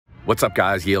What's up,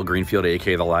 guys? Yale Greenfield,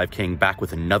 aka the Live King, back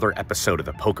with another episode of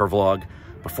the poker vlog.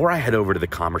 Before I head over to the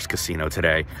Commerce Casino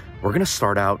today, we're gonna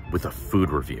start out with a food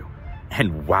review.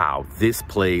 And wow, this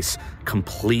place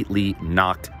completely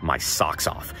knocked my socks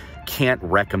off. Can't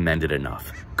recommend it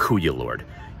enough. KThh Lord.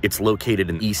 It's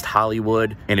located in East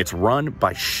Hollywood, and it's run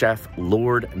by Chef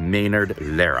Lord Maynard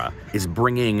Lara, is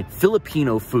bringing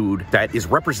Filipino food that is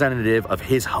representative of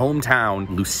his hometown,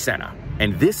 Lucena.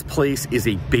 And this place is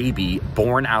a baby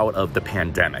born out of the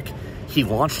pandemic. He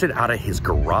launched it out of his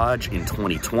garage in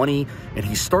 2020, and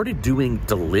he started doing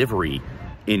delivery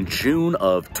in June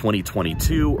of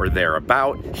 2022 or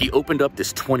thereabout. He opened up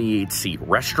this 28-seat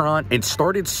restaurant and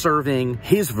started serving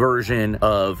his version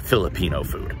of Filipino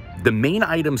food. The main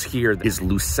items here is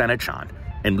Lucena-chan.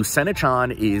 And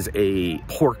Lucena-chan is a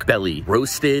pork belly,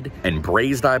 roasted and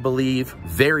braised, I believe.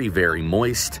 Very, very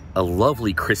moist, a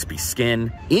lovely crispy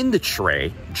skin. In the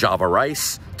tray, Java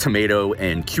rice, tomato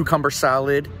and cucumber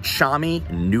salad, chami,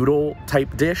 noodle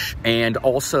type dish, and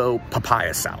also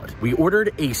papaya salad. We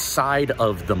ordered a side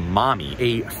of the mami,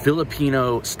 a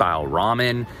Filipino style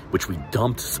ramen, which we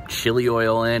dumped some chili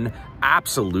oil in.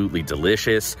 Absolutely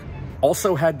delicious.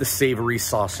 Also had the savory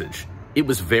sausage. It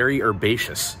was very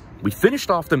herbaceous. We finished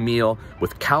off the meal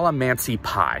with calamansi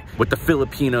pie, what the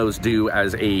Filipinos do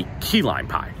as a key lime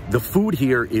pie. The food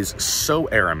here is so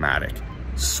aromatic,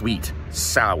 sweet,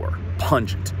 sour,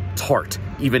 pungent, tart,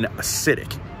 even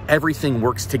acidic. Everything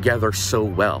works together so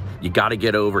well. You gotta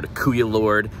get over to KThh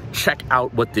Lord, check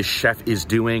out what this chef is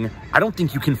doing. I don't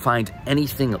think you can find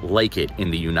anything like it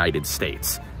in the United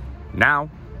States.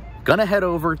 Now, gonna head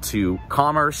over to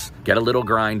Commerce, get a little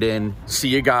grind in. See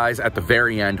you guys at the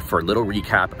very end for a little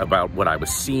recap about what I was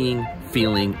seeing,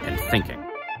 feeling, and thinking.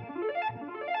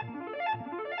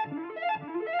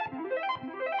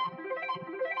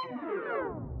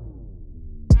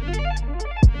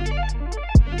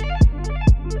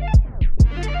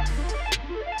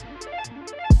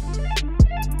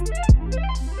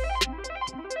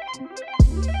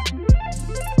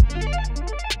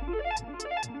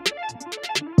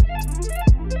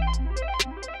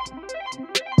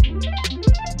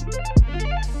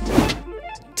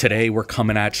 Today, we're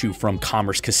coming at you from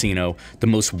Commerce Casino, the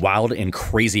most wild and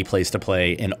crazy place to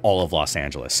play in all of Los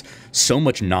Angeles. So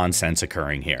much nonsense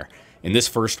occurring here. In this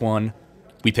first one,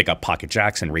 we pick up pocket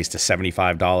jacks and raise to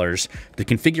 $75. The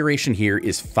configuration here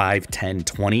is 5, 10,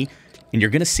 20, and you're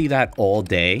gonna see that all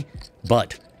day,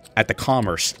 but at the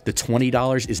Commerce, the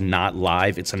 $20 is not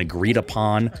live. It's an agreed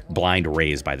upon blind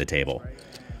raise by the table.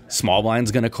 Small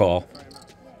blind's gonna call,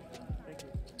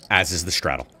 as is the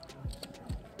straddle.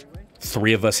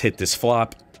 3 of us hit this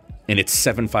flop, and it's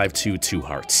 7-5-2, 2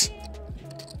 hearts.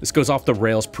 This goes off the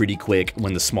rails pretty quick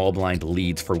when the small blind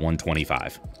leads for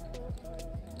 125.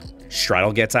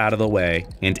 Straddle gets out of the way,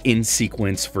 and in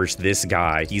sequence versus this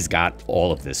guy, he's got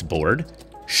all of this board.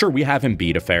 Sure, we have him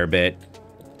beat a fair bit,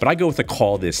 but I go with a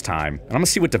call this time, and I'm gonna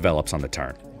see what develops on the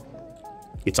turn.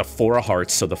 It's a 4 of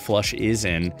hearts, so the flush is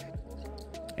in,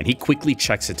 and he quickly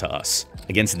checks it to us.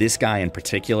 Against this guy in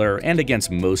particular, and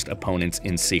against most opponents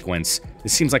in sequence,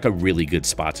 this seems like a really good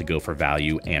spot to go for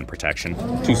value and protection.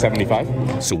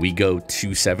 275. So we go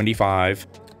 275.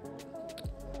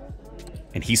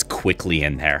 And he's quickly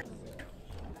in there.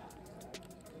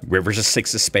 River's a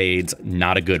 6 of spades,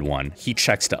 not a good one. He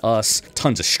checks to us,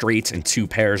 tons of straights and 2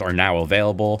 pairs are now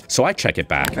available, so I check it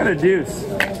back. Got a deuce.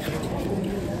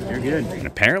 You're good. And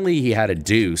apparently he had a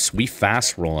deuce. We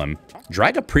fast roll him.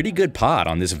 Drag a pretty good pot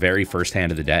on this very first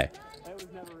hand of the day.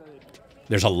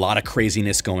 There's a lot of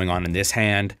craziness going on in this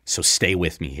hand, so stay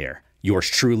with me here. Yours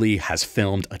truly has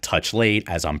filmed a touch late,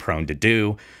 as I'm prone to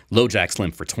do. Low jack's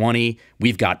limp for 20.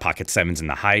 We've got pocket 7s in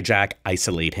the hijack.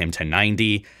 Isolate him to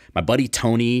 90. My buddy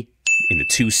Tony in the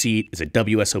 2 seat is a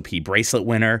WSOP bracelet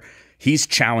winner. He's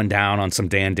chowing down on some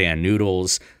Dan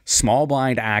noodles. Small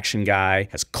blind action guy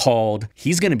has called.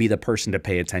 He's going to be the person to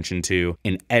pay attention to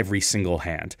in every single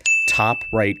hand. Top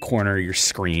right corner of your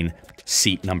screen,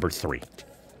 seat number 3.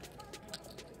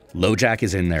 Low jack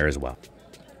is in there as well.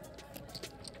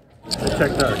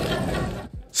 Check dark.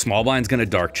 Small blind's going to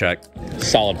dark check.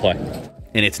 Solid play.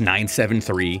 And it's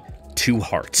 9-7-3, 2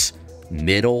 hearts.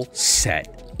 Middle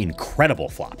set. Incredible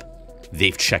flop.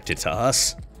 They've checked it to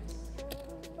us.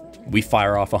 We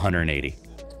fire off 180.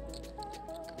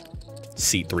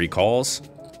 Seat 3 calls.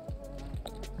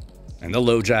 And the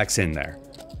low jack's in there.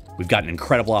 We've got an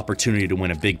incredible opportunity to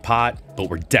win a big pot, but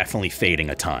we're definitely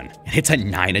fading a ton. It's a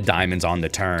 9 of diamonds on the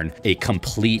turn, a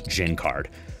complete gin card.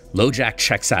 Low jack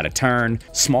checks out a turn,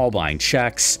 small blind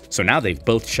checks, so now they've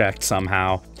both checked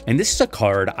somehow. And this is a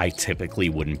card I typically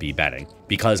wouldn't be betting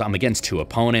because I'm against two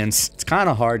opponents. It's kind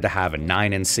of hard to have a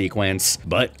 9 in sequence,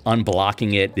 but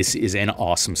unblocking it, this is an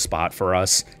awesome spot for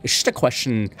us. It's just a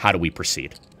question, how do we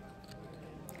proceed?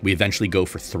 We eventually go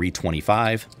for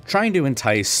 325, trying to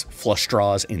entice flush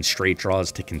draws and straight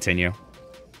draws to continue.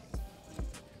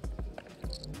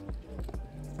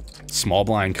 Small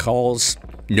blind calls,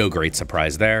 no great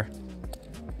surprise there.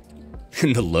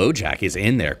 And the low jack is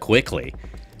in there quickly.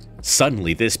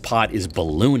 Suddenly, this pot is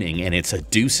ballooning and it's a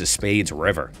deuce of spades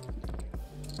river.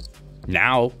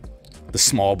 Now, the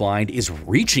small blind is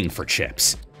reaching for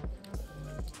chips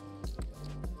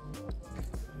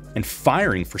and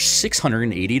firing for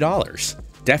 $680.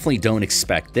 Definitely don't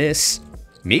expect this.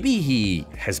 Maybe he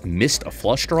has missed a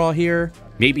flush draw here.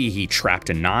 Maybe he trapped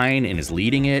a 9 and is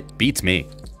leading it. Beats me.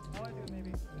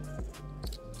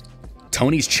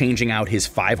 Tony's changing out his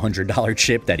 $500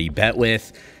 chip that he bet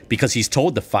with because he's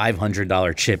told the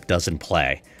 $500 chip doesn't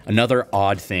play. Another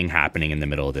odd thing happening in the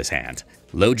middle of this hand.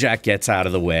 Low jack gets out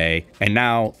of the way, and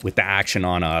now with the action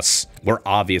on us, we're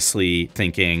obviously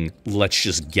thinking, let's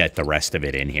just get the rest of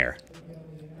it in here.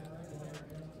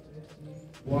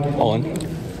 All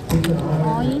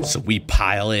in. So we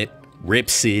pile it, Rip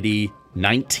City,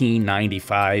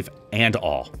 1995, and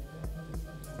all.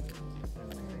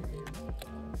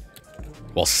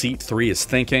 While seat 3 is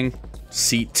thinking,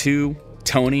 seat 2,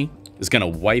 Tony, is gonna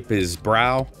wipe his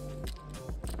brow.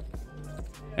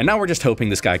 And now we're just hoping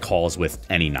this guy calls with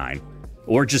any 9.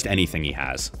 Or just anything he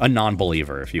has. A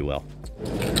non-believer, if you will.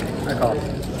 I call.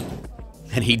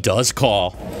 And he does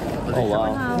call. Oh,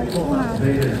 wow.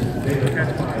 Okay,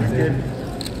 that's good.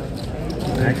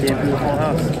 I gave him the full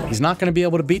house. He's not gonna be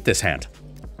able to beat this hand.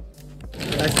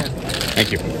 Nice hand.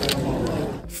 Thank you.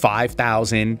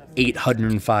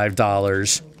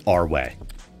 $5,805 our way.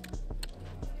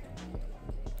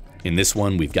 In this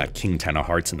one, we've got King 10 of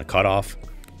hearts in the cutoff.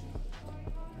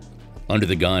 Under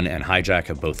the gun and hijack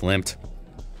have both limped.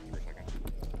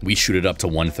 We shoot it up to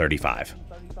 135.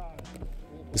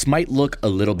 This might look a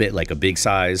little bit like a big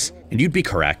size, and you'd be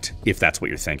correct if that's what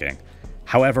you're thinking.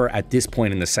 However, at this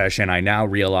point in the session, I now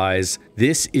realize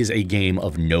this is a game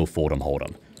of no fold'em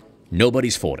hold'em.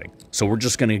 Nobody's folding, so we're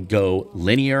just gonna go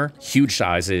linear, huge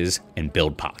sizes, and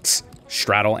build pots.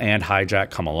 Straddle and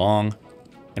hijack come along,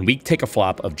 and we take a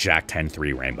flop of Jack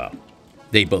 10-3 rainbow.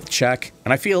 They both check,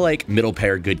 and I feel like middle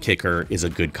pair good kicker is a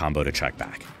good combo to check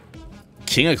back.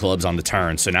 King of clubs on the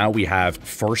turn, so now we have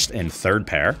first and third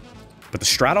pair, but the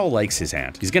straddle likes his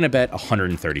hand. He's gonna bet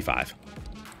 135.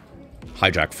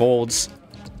 Hijack folds.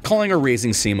 Calling or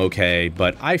raising seem okay,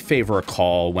 but I favor a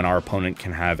call when our opponent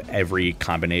can have every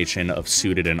combination of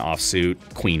suited and offsuit,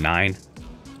 queen 9.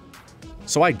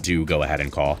 So I do go ahead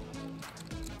and call.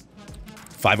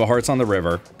 5 of hearts on the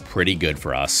river, pretty good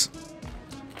for us.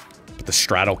 But the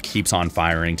straddle keeps on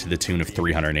firing to the tune of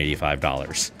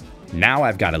 $385. Now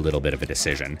I've got a little bit of a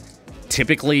decision.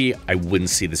 Typically, I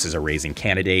wouldn't see this as a raising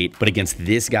candidate, but against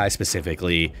this guy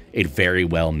specifically, it very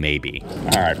well may be.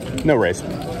 All right, no raise.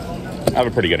 I have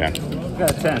a pretty good hand.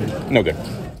 Got a 10. No good.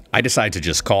 I decide to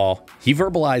just call. He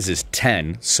verbalizes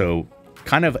 10, so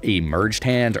kind of a merged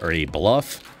hand or a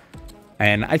bluff.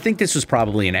 And I think this was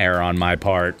probably an error on my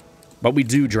part, but we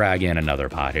do drag in another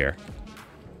pot here.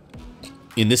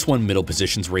 In this one, middle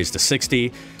position's raised to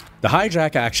 60. The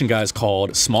hijack action guy's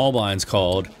called, small blind's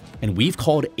called, and we've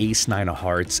called ace 9 of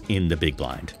hearts in the big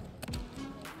blind.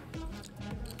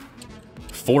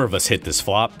 4 of us hit this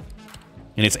flop,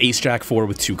 and it's ace jack 4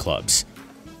 with 2 clubs.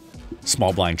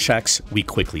 Small blind checks, we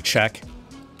quickly check.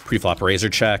 Preflop razor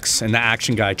checks, and the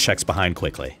action guy checks behind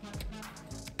quickly.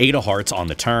 8 of hearts on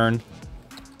the turn.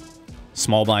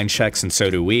 Small blind checks, and so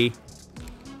do we.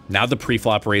 Now the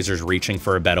preflop razor's reaching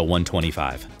for a bet of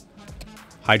 125.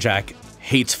 Hijack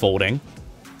hates folding,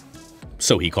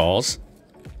 so he calls.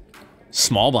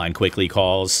 Small blind quickly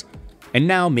calls. And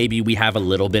now maybe we have a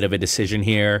little bit of a decision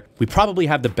here. We probably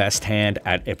have the best hand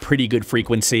at a pretty good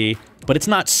frequency, but it's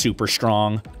not super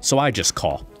strong, so I just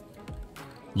call.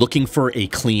 Looking for a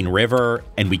clean river,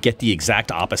 and we get the exact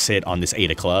opposite on this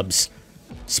 8 of clubs.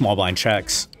 Small blind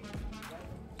checks.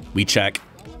 We check.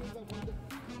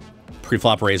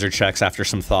 Preflop razor checks after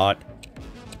some thought.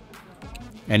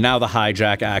 And now the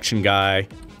hijack action guy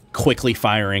quickly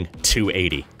firing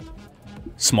 280.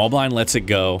 Small blind lets it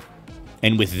go.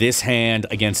 And with this hand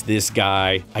against this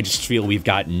guy, I just feel we've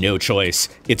got no choice.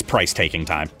 It's price taking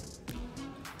time.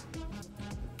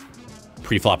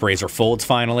 Preflop razor folds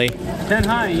finally. 10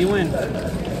 high, you win.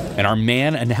 And our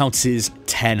man announces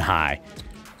 10 high.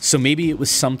 So maybe it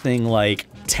was something like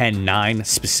 10-9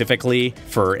 specifically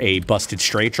for a busted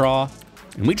straight draw.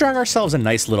 And we drag ourselves a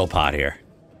nice little pot here.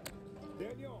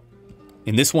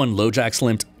 In this one, low jack's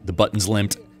limped, the button's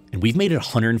limped, and we've made it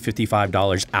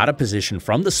 $155 out of position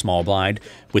from the small blind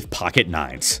with pocket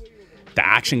nines. The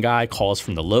action guy calls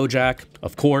from the low jack,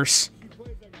 of course.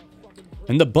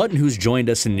 And the button, who's joined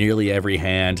us in nearly every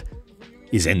hand,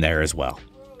 is in there as well.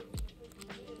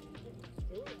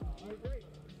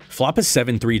 Flop is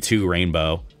 7-3-2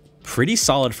 rainbow, pretty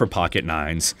solid for pocket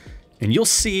nines, and you'll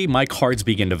see my cards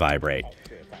begin to vibrate.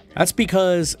 That's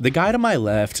because the guy to my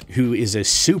left, who is a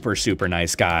super, super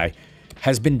nice guy,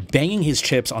 has been banging his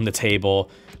chips on the table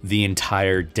the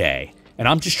entire day. And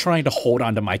I'm just trying to hold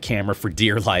onto my camera for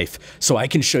dear life so I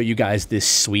can show you guys this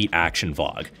sweet action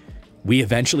vlog. We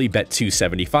eventually bet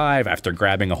 275 after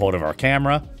grabbing a hold of our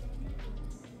camera,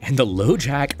 and the low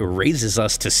jack raises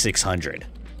us to 600.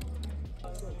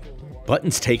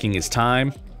 Button's taking his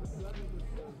time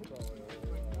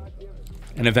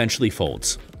and eventually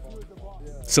folds.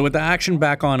 So with the action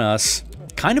back on us,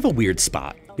 kind of a weird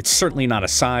spot. It's certainly not a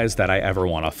size that I ever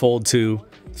want to fold to.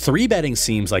 3-betting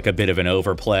seems like a bit of an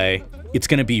overplay. It's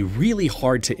going to be really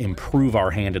hard to improve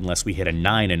our hand unless we hit a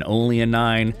 9 and only a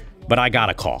 9, but I got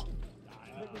a call.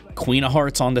 Queen of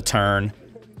hearts on the turn,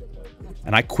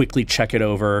 and I quickly check it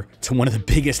over to one of the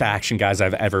biggest action guys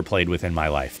I've ever played with in my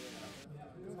life.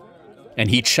 And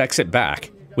he checks it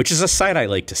back, which is a sight I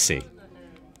like to see.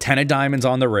 10 of diamonds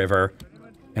on the river,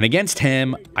 and against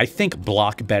him, I think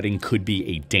block betting could be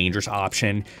a dangerous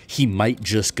option. He might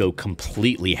just go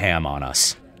completely ham on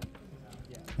us.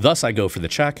 Thus, I go for the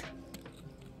check.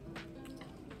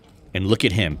 And look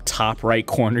at him, top right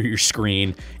corner of your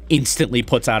screen, instantly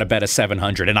puts out a bet of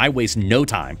 700, and I waste no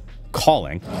time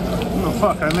calling. Oh,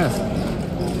 fuck, I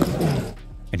missed.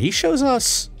 And he shows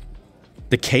us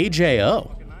the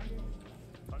KThh.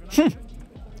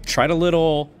 Tried a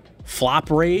little flop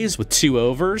raise with 2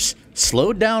 overs,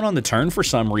 slowed down on the turn for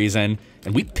some reason,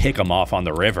 and we pick him off on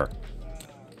the river.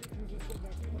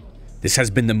 This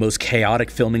has been the most chaotic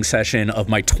filming session of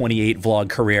my 28 vlog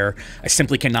career. I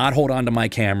simply cannot hold on to my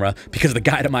camera because the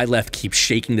guy to my left keeps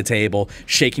shaking the table,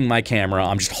 shaking my camera.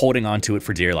 I'm just holding on to it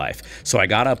for dear life. So I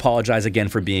gotta apologize again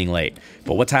for being late.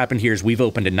 But what's happened here is we've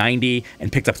opened a 90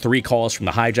 and picked up 3 calls from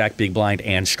the hijack, big blind,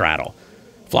 and straddle.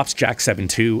 Flops jack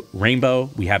 7-2,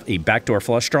 rainbow. We have a backdoor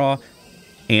flush draw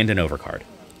and an overcard.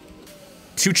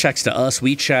 2 checks to us,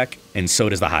 we check, and so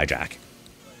does the hijack.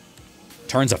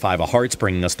 Turns a 5 of hearts,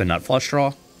 bringing us the nut flush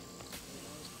draw.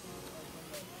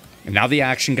 And now the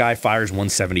action guy fires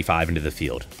 175 into the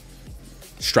field.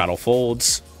 Straddle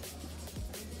folds.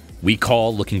 We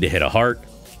call, looking to hit a heart.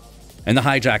 And the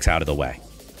hijack's out of the way.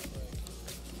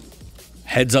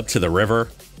 Heads up to the river.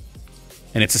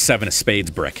 And it's a 7 of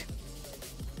spades brick.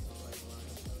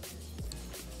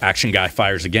 Action guy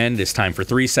fires again, this time for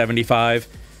 375.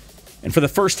 And for the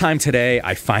first time today,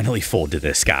 I finally fold to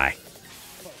this guy.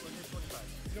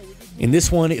 In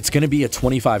this one, it's going to be a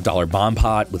 $25 bomb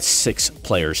pot with 6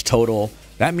 players total.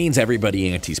 That means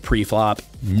everybody antes pre-flop,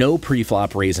 no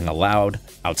pre-flop raising allowed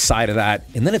outside of that,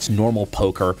 and then it's normal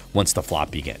poker once the flop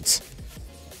begins.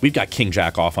 We've got King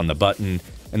Jack off on the button,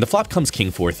 and the flop comes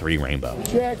King 4-3 rainbow.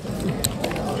 Check.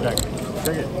 Check.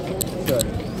 Check it.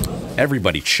 Good.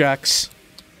 Everybody checks,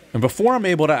 and before I'm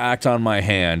able to act on my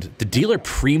hand, the dealer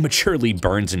prematurely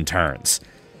burns and turns.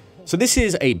 So this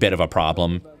is a bit of a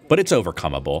problem, but it's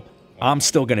overcomeable. I'm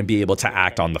still going to be able to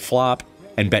act on the flop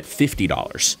and bet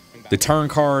 $50. The turn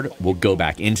card will go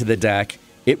back into the deck,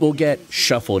 it will get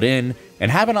shuffled in,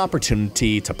 and have an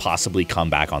opportunity to possibly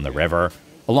come back on the river,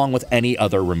 along with any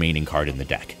other remaining card in the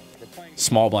deck.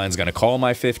 Small blind's going to call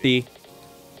my 50,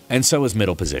 and so is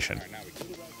middle position.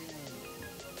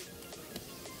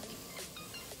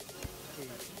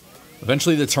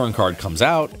 Eventually the turn card comes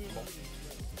out,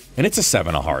 and it's a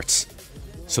 7 of hearts.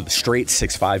 So the straight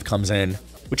 6-5 comes in,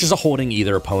 which is a holding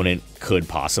either opponent could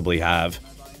possibly have.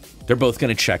 They're both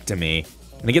going to check to me.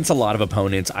 And against a lot of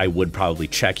opponents, I would probably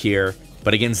check here.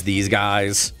 But against these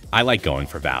guys, I like going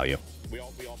for value.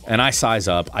 And I size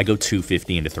up. I go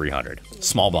 250 into 300.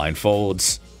 Small blind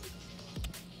folds.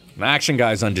 The action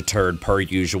guy's undeterred per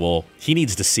usual. He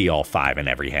needs to see all 5 in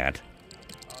every hand.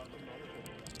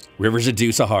 River's a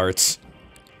deuce of hearts.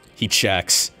 He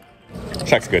checks.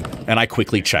 Check's good. And I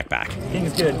quickly check back.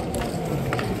 King's good.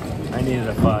 I needed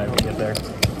a 5 to get there.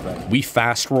 We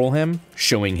fast roll him,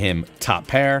 showing him top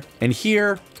pair. And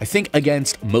here, I think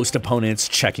against most opponents,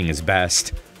 checking is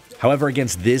best. However,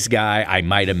 against this guy, I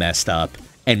might have messed up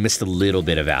and missed a little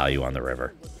bit of value on the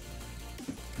river.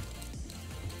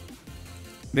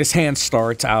 This hand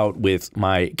starts out with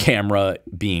my camera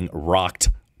being rocked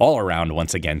all around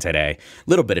once again today. A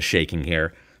little bit of shaking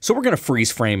here. So we're going to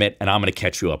freeze frame it, and I'm going to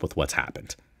catch you up with what's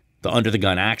happened. The under the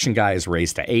gun action guy is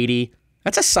raised to 80.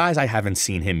 That's a size I haven't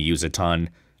seen him use a ton.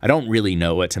 I don't really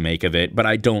know what to make of it, but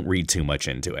I don't read too much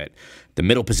into it. The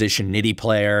middle position nitty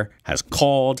player has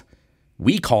called.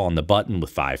 We call on the button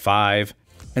with 5-5,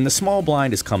 and the small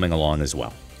blind is coming along as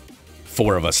well.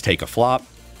 4 of us take a flop,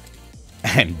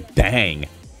 and bang,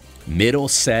 middle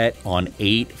set on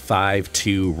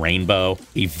 8-5-2 rainbow,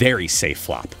 a very safe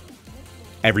flop.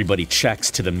 Everybody checks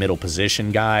to the middle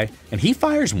position guy, and he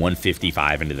fires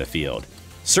 155 into the field.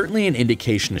 Certainly an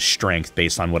indication of strength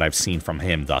based on what I've seen from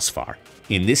him thus far.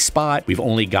 In this spot, we've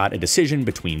only got a decision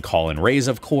between call and raise,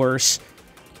 of course,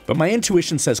 but my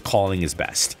intuition says calling is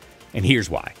best. And here's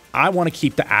why. I want to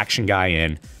keep the action guy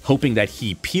in, hoping that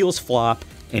he peels flop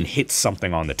and hits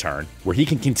something on the turn, where he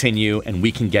can continue and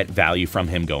we can get value from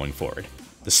him going forward.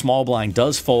 The small blind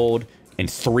does fold, and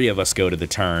 3 of us go to the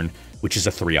turn, which is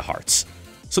a 3 of hearts.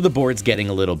 So the board's getting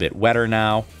a little bit wetter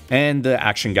now, and the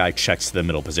action guy checks to the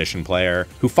middle position player,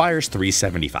 who fires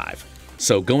 375.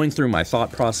 So going through my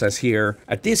thought process here,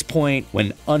 at this point,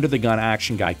 when under the gun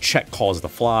action guy check calls the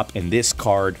flop and this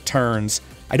card turns,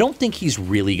 I don't think he's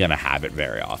really going to have it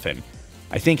very often.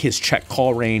 I think his check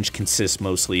call range consists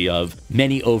mostly of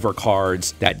many over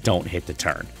cards that don't hit the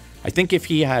turn. I think if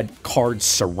he had cards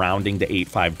surrounding the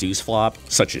 8-5 deuce flop,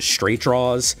 such as straight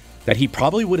draws, that he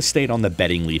probably would have stayed on the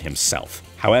betting lead himself.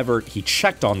 However, he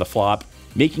checked on the flop,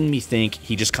 making me think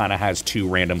he just kind of has 2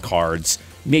 random cards,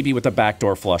 maybe with a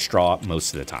backdoor flush draw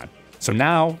most of the time. So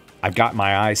now I've got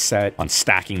my eyes set on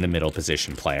stacking the middle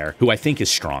position player, who I think is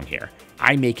strong here.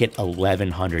 I make it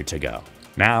 1100 to go.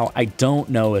 Now, I don't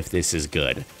know if this is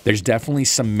good. There's definitely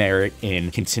some merit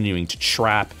in continuing to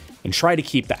trap and try to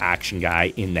keep the action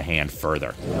guy in the hand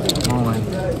further.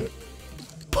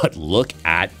 But look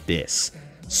at this.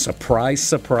 Surprise,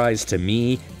 surprise to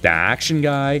me, the action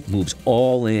guy moves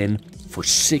all in for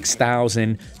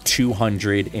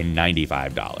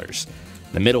 $6,295.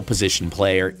 The middle position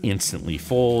player instantly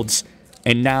folds,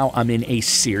 and now I'm in a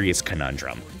serious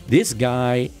conundrum. This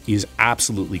guy is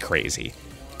absolutely crazy.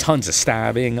 Tons of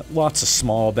stabbing, lots of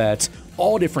small bets,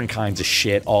 all different kinds of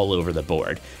shit all over the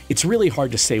board. It's really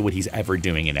hard to say what he's ever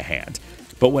doing in a hand.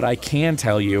 But what I can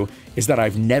tell you is that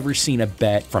I've never seen a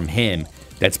bet from him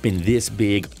that's been this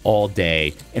big all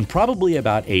day and probably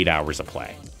about 8 hours of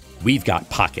play. We've got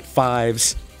pocket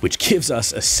 5s, which gives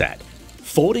us a set.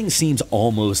 Folding seems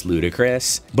almost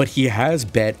ludicrous, but he has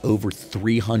bet over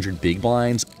 300 big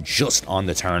blinds just on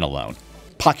the turn alone.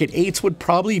 Pocket 8s would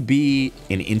probably be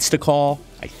an insta-call,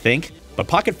 I think, but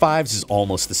pocket 5s is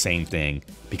almost the same thing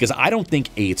because I don't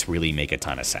think 8s really make a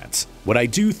ton of sense. What I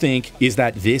do think is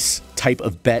that this type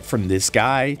of bet from this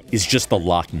guy is just the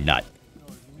lock nut.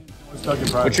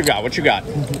 What you got? What you got?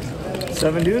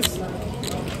 7 deuce?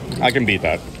 I can beat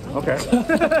that. Okay.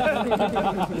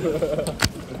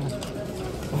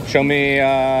 Show me,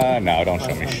 no, don't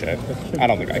show me shit. I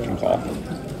don't think I can call.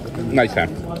 Nice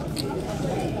hand.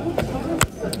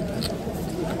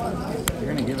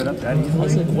 You're gonna give it up that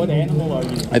easily? What animal are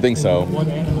you? I think so. What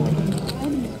animal?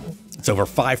 It's over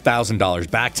 $5,000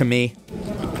 back to me.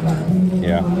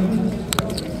 Yeah.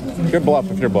 Good bluff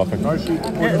if you're bluffing.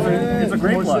 Yeah, it's a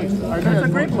great bluff. It's a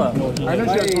great bluff.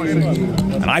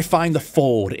 And I find the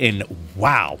fold, and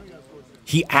wow,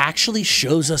 he actually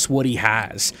shows us what he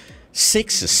has.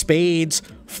 6 of spades,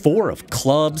 4 of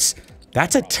clubs.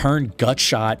 That's a turn gut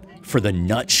shot for the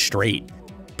nut straight.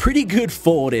 Pretty good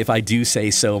fold if I do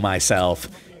say so myself,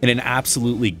 in an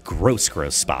absolutely gross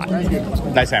spot.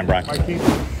 Nice hand, Brian.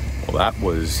 Well, that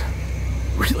was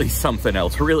really something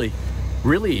else. Really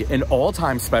an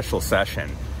all-time special session.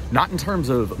 Not in terms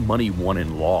of money won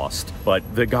and lost, but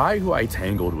the guy who I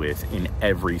tangled with in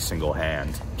every single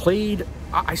hand played,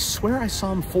 I swear I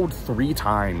saw him fold 3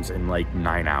 times in like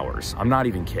 9 hours. I'm not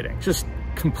even kidding. Just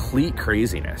complete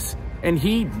craziness. And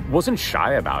he wasn't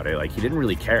shy about it. Like, he didn't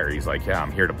really care. He's like, yeah,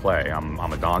 I'm here to play. I'm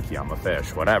a donkey, I'm a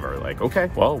fish, whatever. Like, okay,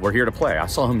 well, we're here to play. I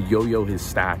saw him yo-yo his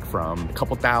stack from a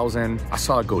couple thousand. I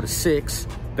saw it go to 6.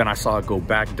 Then I saw it go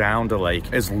back down to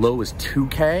like as low as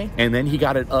 2K. And then he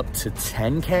got it up to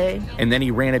 10K. And then he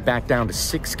ran it back down to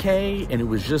 6K. And it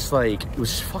was just like, it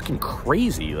was fucking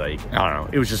crazy. Like, I don't know.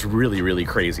 It was just really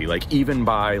crazy. Like, even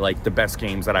by like the best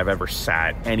games that I've ever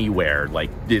sat anywhere, like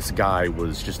this guy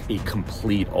was just a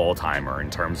complete all-timer in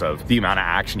terms of the amount of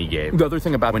action he gave. The other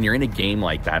thing about when you're in a game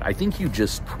like that, I think you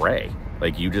just pray.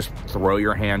 Like, you just throw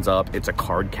your hands up. It's a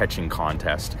card catching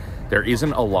contest. There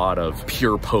isn't a lot of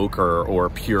pure poker or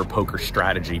pure poker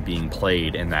strategy being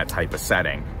played in that type of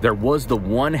setting. There was the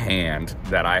one hand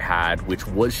that I had, which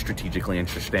was strategically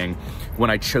interesting, when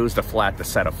I chose to flat the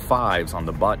set of 5s on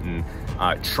the button,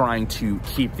 trying to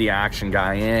keep the action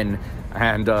guy in,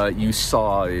 and you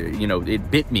saw, you know,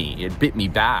 it bit me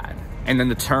bad. And then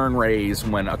the turn raise,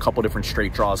 when a couple different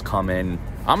straight draws come in,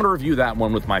 I'm gonna review that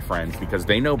one with my friends because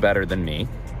they know better than me.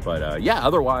 But yeah,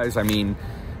 otherwise, I mean,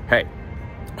 hey,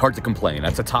 hard to complain.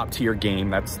 That's a top tier game.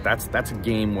 That's a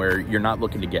game where you're not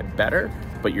looking to get better,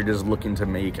 but you're just looking to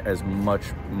make as much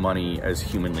money as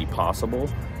humanly possible.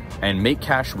 And make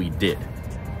cash we did.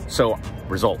 So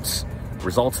results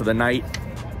of the night.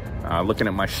 Looking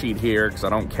at my sheet here, because I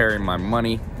don't carry my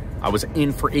money. I was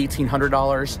in for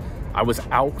 $1,800. I was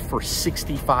out for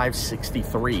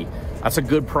 $65.63. That's a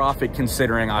good profit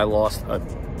considering I lost a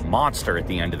monster at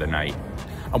the end of the night.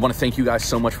 I want to thank you guys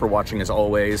so much for watching as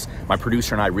always. My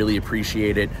producer and I really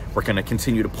appreciate it. We're going to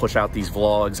continue to push out these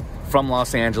vlogs from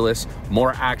Los Angeles.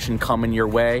 More action coming your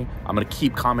way. I'm going to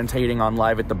keep commentating on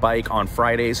Live at the Bike on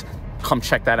Fridays. Come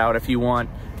check that out if you want.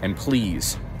 And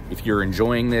please, if you're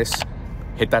enjoying this,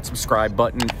 hit that subscribe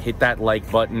button, hit that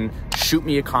like button, shoot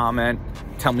me a comment.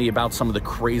 Tell me about some of the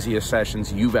craziest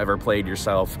sessions you've ever played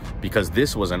yourself, because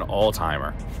this was an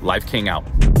all-timer. Live King out.